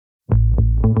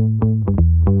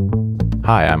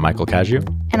Hi, I'm Michael Cazayoux.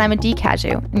 And I'm Adee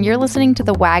Cazayoux, and you're listening to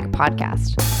the WAG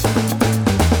podcast.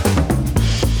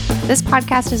 This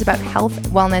podcast is about health,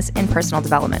 wellness, and personal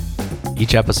development.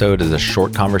 Each episode is a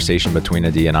short conversation between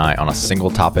Adee and I on a single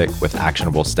topic with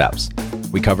actionable steps.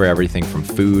 We cover everything from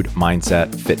food,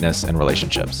 mindset, fitness, and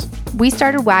relationships. We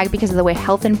started WAG because of the way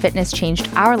health and fitness changed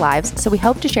our lives, so we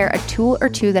hope to share a tool or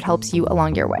two that helps you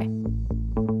along your way.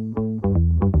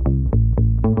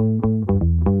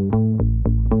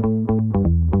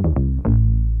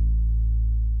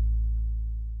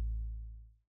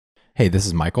 Hey, this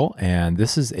is Michael, and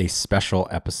this is a special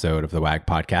episode of the WAG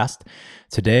podcast.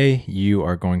 Today, you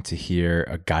are going to hear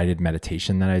a guided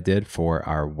meditation that I did for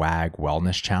our WAG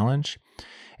Wellness Challenge.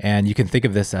 And you can think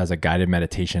of this as a guided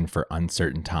meditation for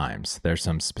uncertain times. There's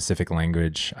some specific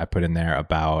language I put in there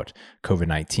about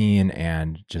COVID-19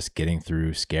 and just getting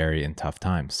through scary and tough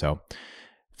times. So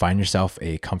find yourself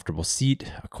a comfortable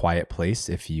seat, a quiet place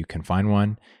if you can find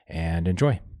one, and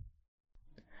enjoy.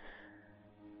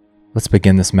 Let's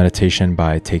begin this meditation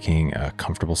by taking a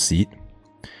comfortable seat.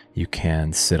 You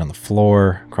can sit on the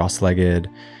floor, cross-legged.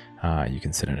 You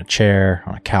can sit in a chair,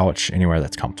 on a couch, anywhere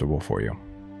that's comfortable for you.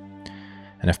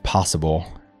 And if possible,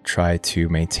 try to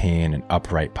maintain an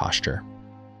upright posture.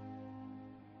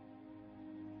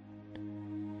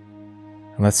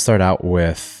 And let's start out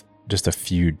with just a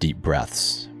few deep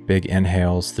breaths. Big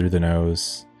inhales through the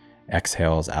nose,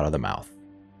 exhales out of the mouth.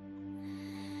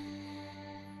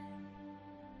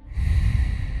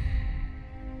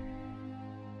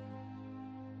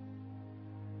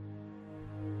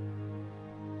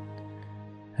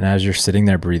 And as you're sitting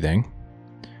there breathing,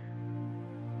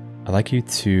 I'd like you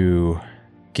to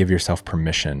give yourself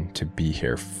permission to be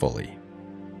here fully.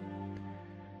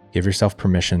 Give yourself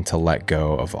permission to let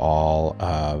go of all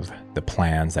of the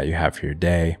plans that you have for your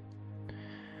day,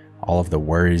 all of the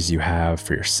worries you have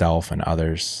for yourself and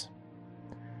others,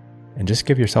 and just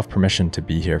give yourself permission to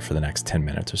be here for the next 10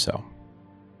 minutes or so.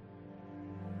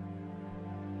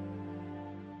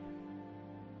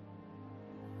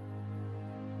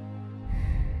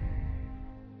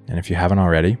 And if you haven't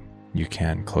already, you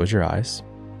can close your eyes.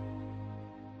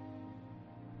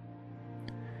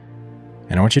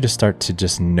 And I want you to start to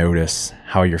just notice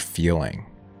how you're feeling.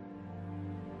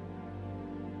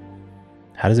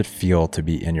 How does it feel to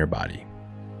be in your body?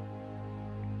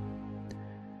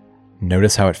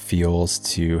 Notice how it feels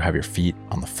to have your feet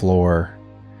on the floor,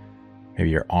 maybe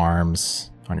your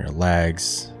arms on your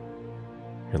legs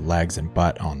and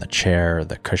butt on the chair or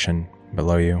the cushion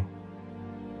below you.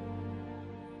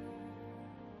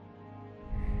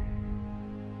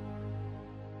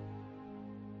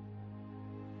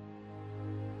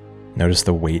 Notice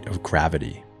the weight of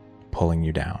gravity pulling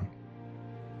you down.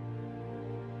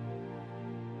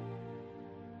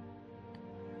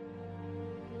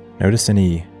 Notice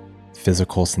any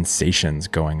physical sensations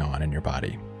going on in your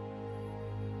body.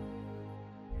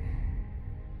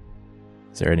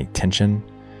 Is there any tension,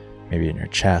 maybe in your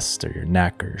chest or your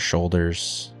neck or your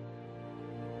shoulders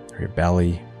or your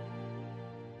belly?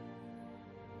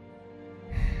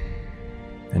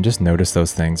 And just notice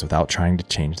those things without trying to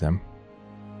change them.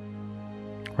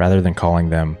 Rather than calling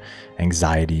them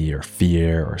anxiety or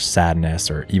fear or sadness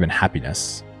or even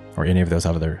happiness or any of those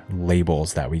other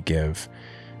labels that we give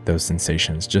those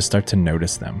sensations, just start to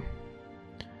notice them.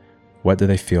 What do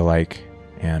they feel like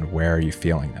and where are you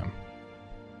feeling them?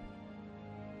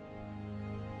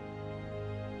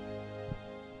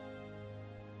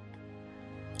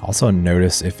 Also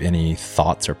notice if any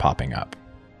thoughts are popping up.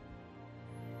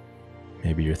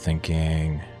 Maybe you're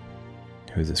thinking,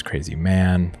 who's this crazy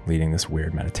man leading this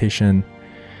weird meditation?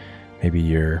 Maybe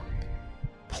you're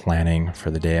planning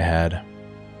for the day ahead.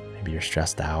 Maybe you're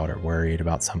stressed out or worried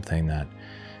about something that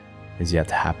is yet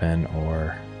to happen,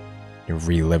 or you're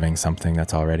reliving something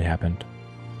that's already happened.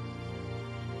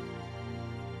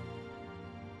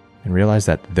 And realize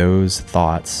that those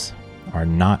thoughts are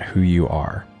not who you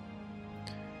are.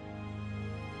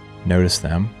 Notice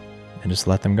them and just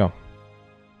let them go,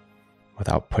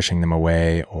 without pushing them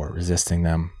away or resisting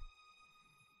them.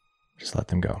 Just let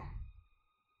them go.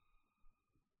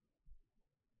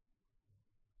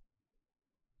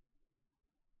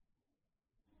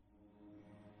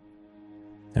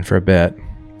 And for a bit,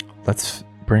 let's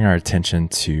bring our attention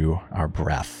to our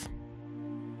breath.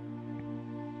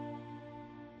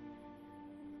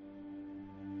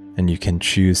 And you can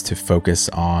choose to focus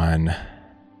on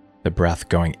the breath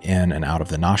going in and out of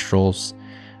the nostrils,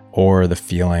 or the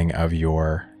feeling of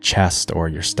your chest or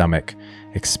your stomach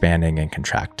expanding and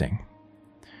contracting,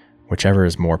 whichever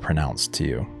is more pronounced to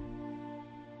you.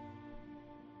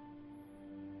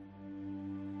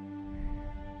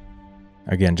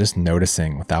 Again, just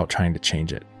noticing without trying to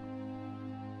change it.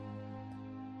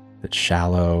 Is it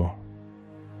shallow?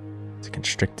 Is it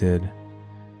constricted?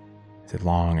 Is it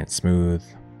long and smooth?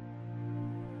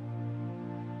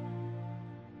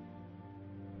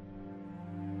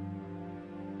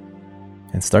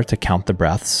 And start to count the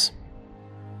breaths.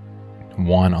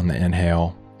 1 on the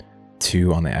inhale,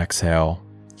 2 on the exhale,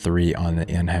 3 on the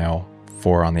inhale,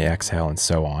 4 on the exhale, and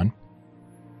so on,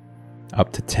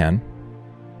 up to 10.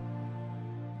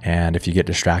 And if you get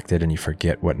distracted and you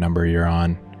forget what number you're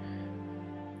on,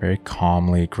 very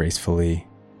calmly, gracefully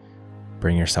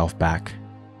bring yourself back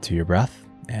to your breath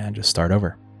and just start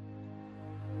over.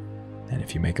 And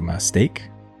if you make a mistake,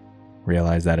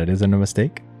 realize that it isn't a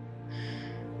mistake.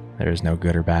 There is no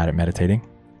good or bad at meditating.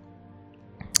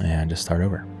 And just start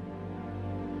over.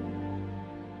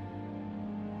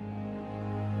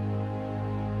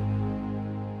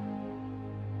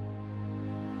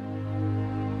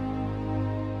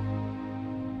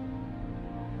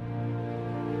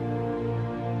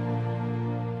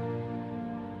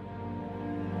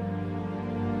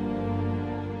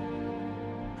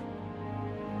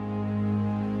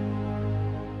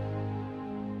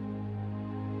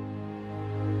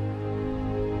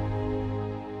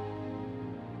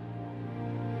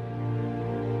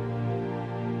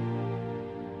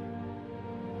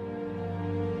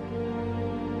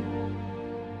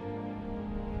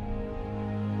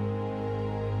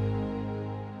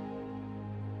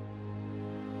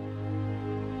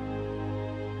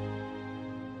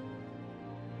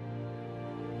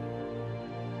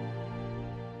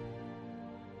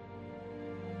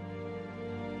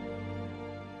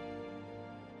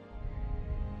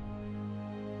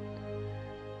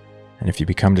 And if you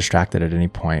become distracted at any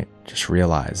point, just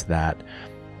realize that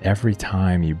every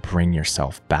time you bring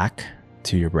yourself back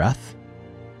to your breath,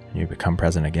 you become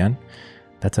present again,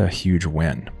 that's a huge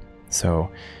win. So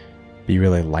be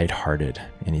really lighthearted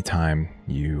anytime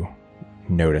you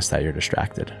notice that you're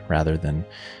distracted, rather than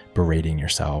berating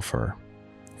yourself or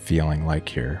feeling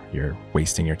like you're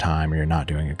wasting your time or you're not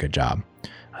doing a good job.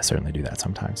 I certainly do that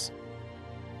sometimes.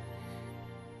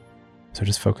 So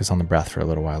just focus on the breath for a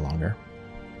little while longer.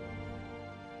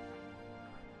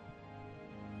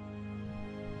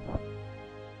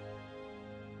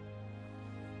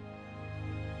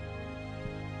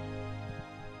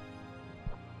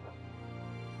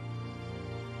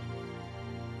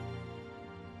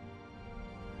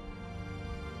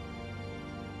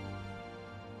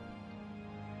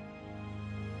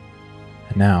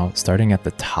 And now, starting at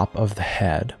the top of the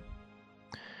head,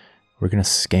 we're going to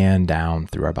scan down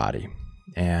through our body.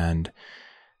 And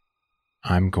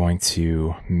I'm going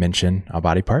to mention a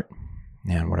body part.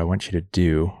 And what I want you to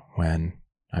do when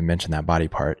I mention that body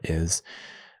part is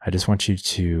I just want you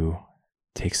to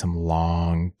take some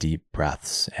long, deep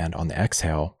breaths. And on the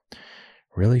exhale,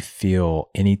 really feel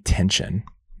any tension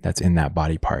that's in that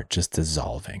body part just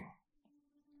dissolving.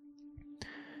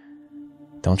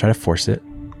 Don't try to force it.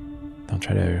 Don't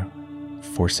try to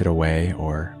force it away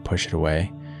or push it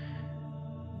away.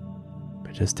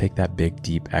 But just take that big,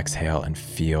 deep exhale and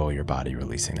feel your body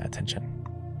releasing that tension.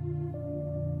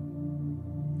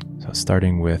 So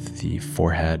starting with the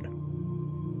forehead,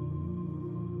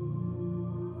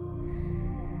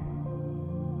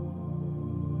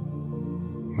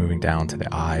 moving down to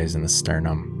the eyes and the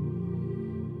sternum,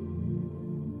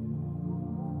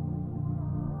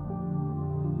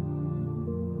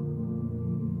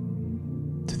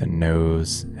 to the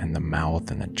nose and the mouth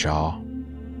and the jaw,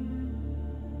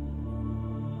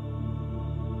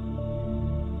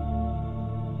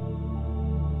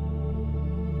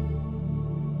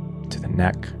 to the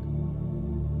neck,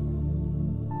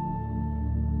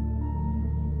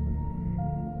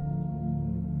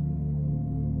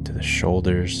 to the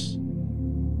shoulders,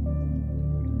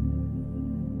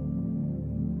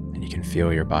 and you can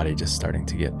feel your body just starting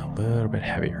to get a little bit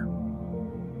heavier,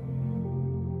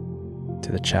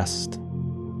 to the chest,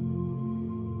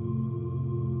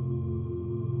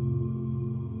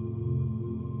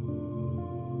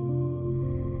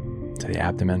 to the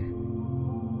abdomen,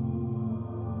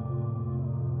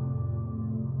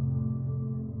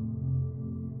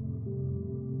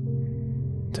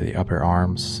 to the upper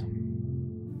arms,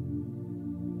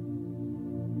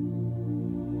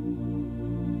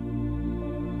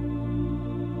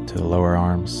 to the lower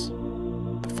arms,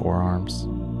 the forearms,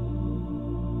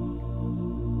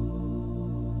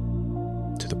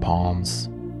 to the palms,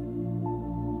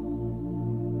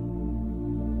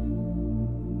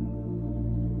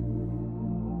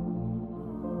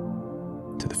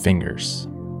 to the fingers,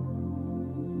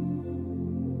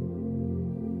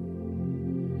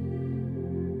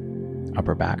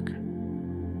 upper back,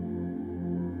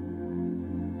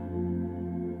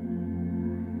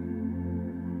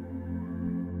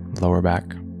 lower back,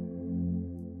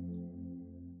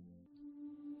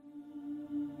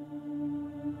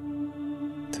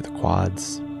 to the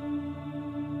quads,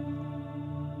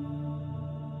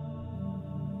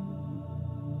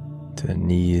 to the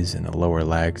knees and the lower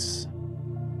legs,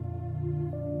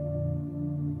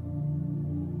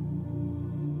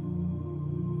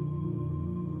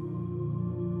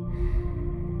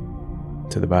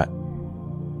 to the butt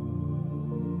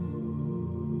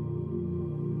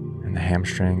and the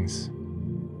hamstrings,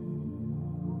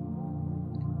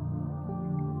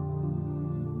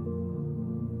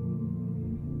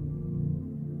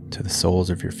 to the soles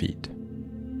of your feet.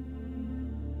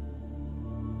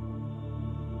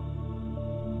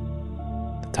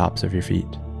 The tops of your feet.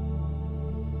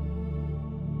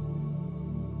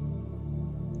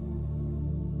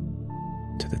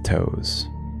 To the toes.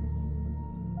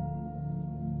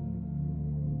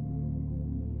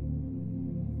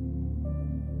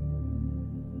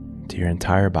 To your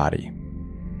entire body.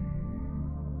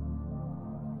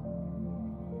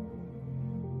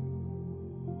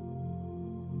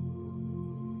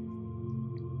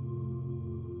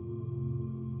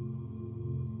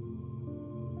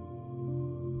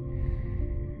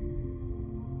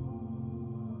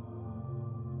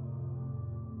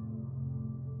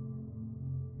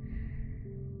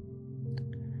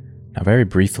 Now, very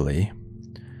briefly,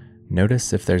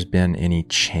 notice if there's been any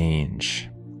change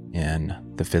in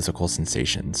the physical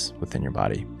sensations within your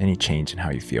body, any change in how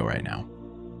you feel right now.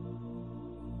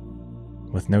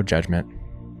 With no judgment,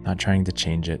 not trying to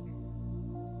change it.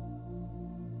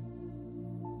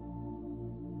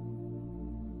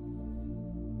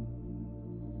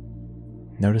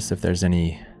 Notice if there's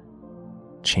any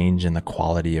change in the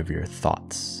quality of your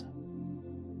thoughts.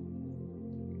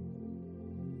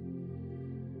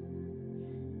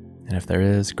 And if there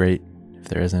is, great. If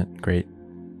there isn't, great.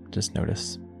 Just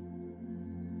notice.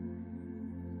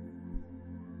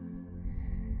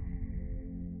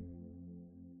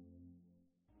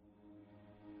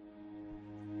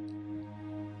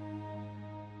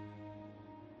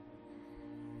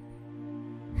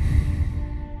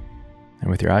 And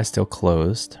with your eyes still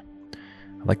closed,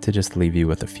 I'd like to just leave you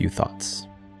with a few thoughts.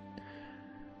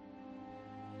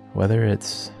 Whether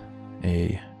it's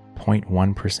a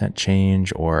 0.1%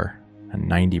 change or a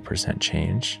 90%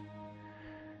 change,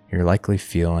 you're likely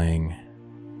feeling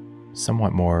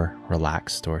somewhat more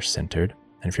relaxed or centered.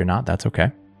 And if you're not, that's okay.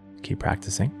 Keep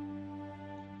practicing.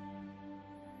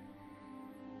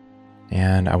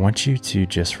 And I want you to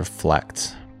just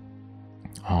reflect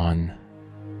on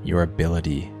your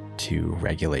ability to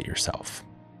regulate yourself.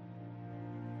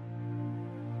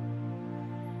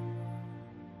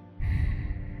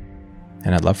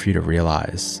 And I'd love for you to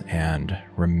realize and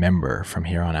remember from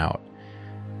here on out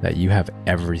that you have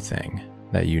everything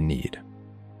that you need.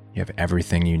 You have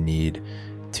everything you need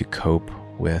to cope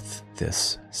with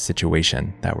this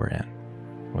situation that we're in,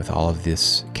 with all of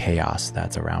this chaos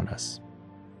that's around us.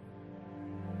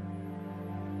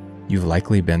 You've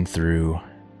likely been through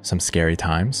some scary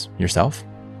times yourself,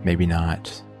 maybe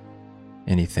not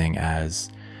anything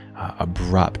as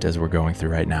abrupt as we're going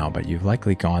through right now, but you've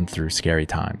likely gone through scary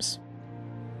times.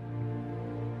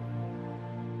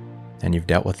 And you've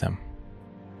dealt with them,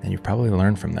 and you've probably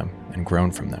learned from them and grown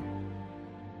from them.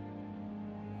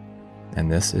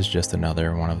 And this is just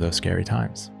another one of those scary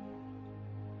times.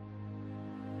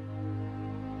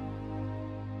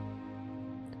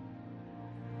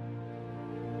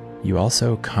 You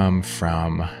also come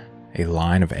from a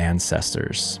line of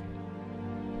ancestors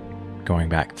going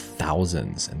back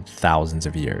thousands and thousands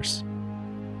of years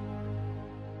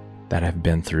that have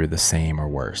been through the same or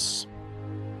worse.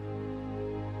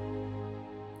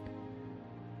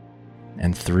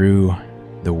 And through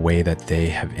the way that they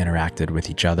have interacted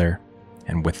with each other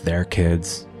and with their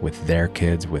kids, with their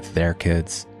kids, with their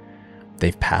kids,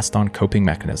 they've passed on coping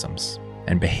mechanisms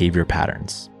and behavior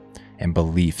patterns and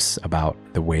beliefs about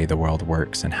the way the world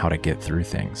works and how to get through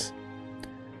things.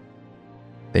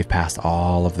 They've passed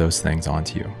all of those things on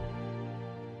to you.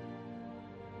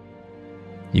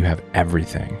 You have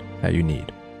everything that you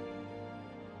need.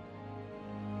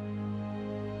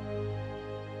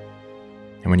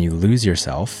 And when you lose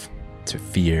yourself to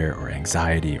fear or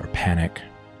anxiety or panic,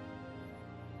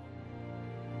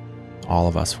 all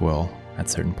of us will at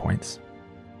certain points,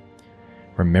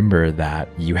 remember that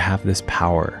you have this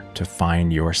power to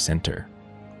find your center.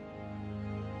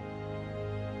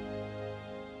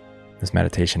 This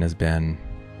meditation has been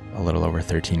a little over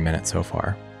 13 minutes so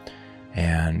far.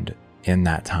 And in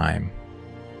that time,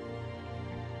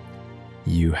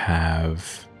 you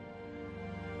have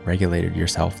regulated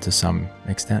yourself to some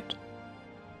extent.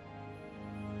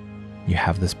 You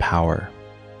have this power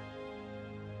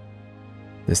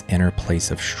this inner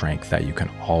place of strength that you can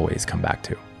always come back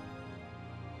to.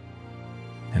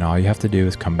 And all you have to do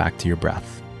is come back to your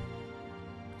breath,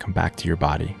 come back to your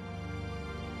body.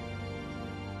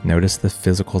 Notice the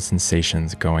physical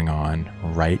sensations going on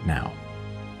right now.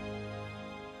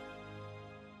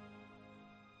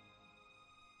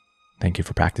 Thank you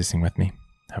for practicing with me.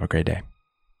 Have a great day.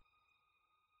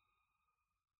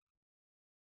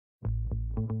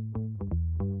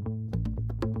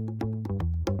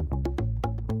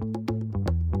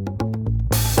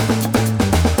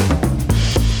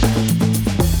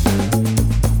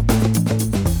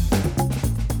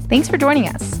 Thanks for joining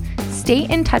us. Stay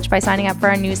in touch by signing up for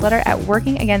our newsletter at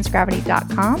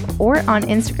workingagainstgravity.com or on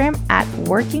Instagram at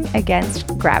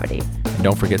workingagainstgravity. And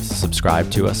don't forget to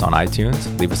subscribe to us on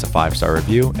iTunes, leave us a 5-star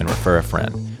review, and refer a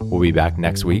friend. We'll be back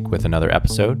next week with another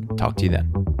episode. Talk to you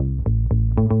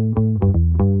then.